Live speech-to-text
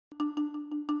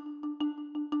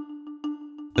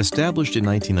Established in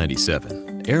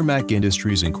 1997, AirMac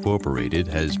Industries Incorporated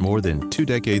has more than 2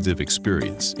 decades of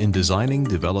experience in designing,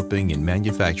 developing, and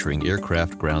manufacturing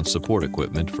aircraft ground support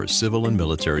equipment for civil and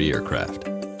military aircraft.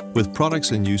 With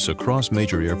products in use across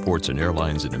major airports and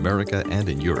airlines in America and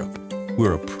in Europe,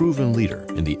 we're a proven leader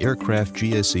in the aircraft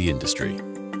GSE industry.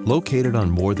 Located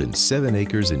on more than 7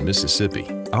 acres in Mississippi,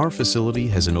 our facility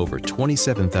has an over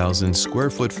 27,000 square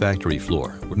foot factory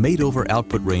floor made over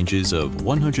output ranges of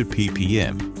 100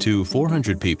 ppm to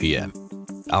 400 ppm.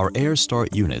 Our Air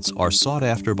Start units are sought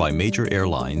after by major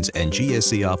airlines and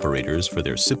GSE operators for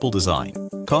their simple design,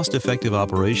 cost-effective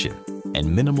operation,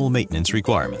 and minimal maintenance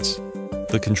requirements.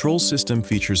 The control system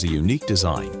features a unique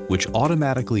design which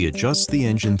automatically adjusts the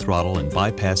engine throttle and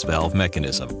bypass valve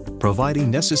mechanism, providing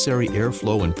necessary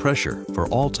airflow and pressure for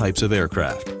all types of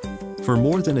aircraft. For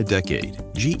more than a decade,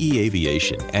 GE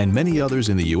Aviation and many others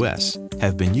in the U.S.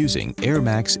 have been using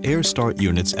AirMac's Air Start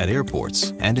units at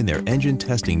airports and in their engine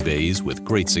testing bays with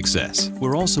great success.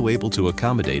 We're also able to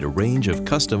accommodate a range of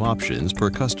custom options per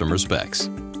customer specs.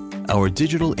 Our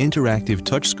digital interactive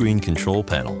touchscreen control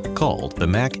panel, called the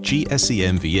Mac GSE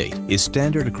MV8, is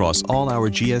standard across all our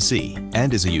GSE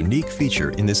and is a unique feature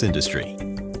in this industry.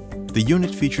 The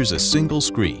unit features a single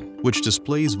screen which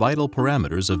displays vital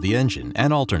parameters of the engine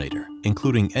and alternator,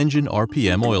 including engine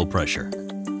RPM oil pressure,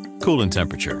 coolant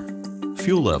temperature,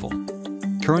 fuel level,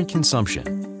 current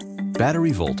consumption,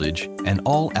 battery voltage, and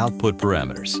all output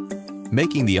parameters,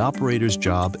 making the operator's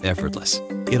job effortless.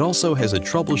 It also has a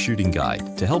troubleshooting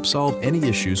guide to help solve any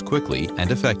issues quickly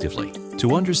and effectively.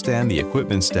 To understand the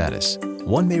equipment status,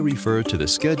 one may refer to the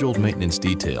scheduled maintenance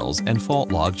details and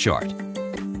fault log chart.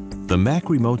 The Mac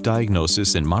Remote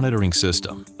Diagnosis and Monitoring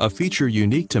System, a feature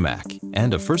unique to Mac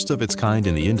and a first of its kind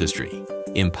in the industry,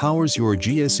 empowers your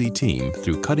GSE team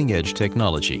through cutting-edge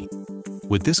technology.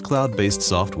 With this cloud-based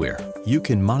software, you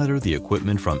can monitor the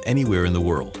equipment from anywhere in the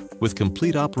world, with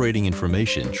complete operating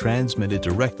information transmitted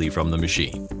directly from the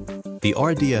machine. The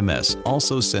RDMS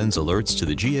also sends alerts to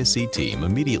the GSE team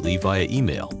immediately via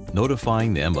email,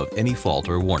 notifying them of any fault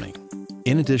or warning.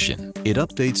 In addition, it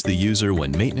updates the user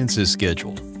when maintenance is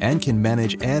scheduled and can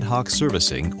manage ad hoc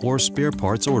servicing or spare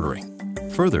parts ordering.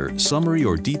 Further, summary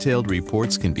or detailed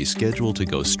reports can be scheduled to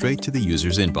go straight to the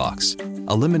user's inbox,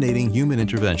 eliminating human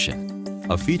intervention,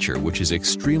 a feature which is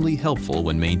extremely helpful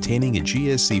when maintaining a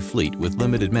GSE fleet with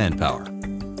limited manpower.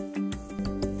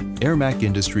 AirMac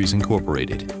Industries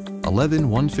Incorporated,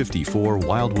 11154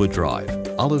 Wildwood Drive,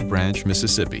 Olive Branch,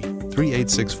 Mississippi,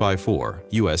 38654,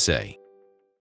 USA.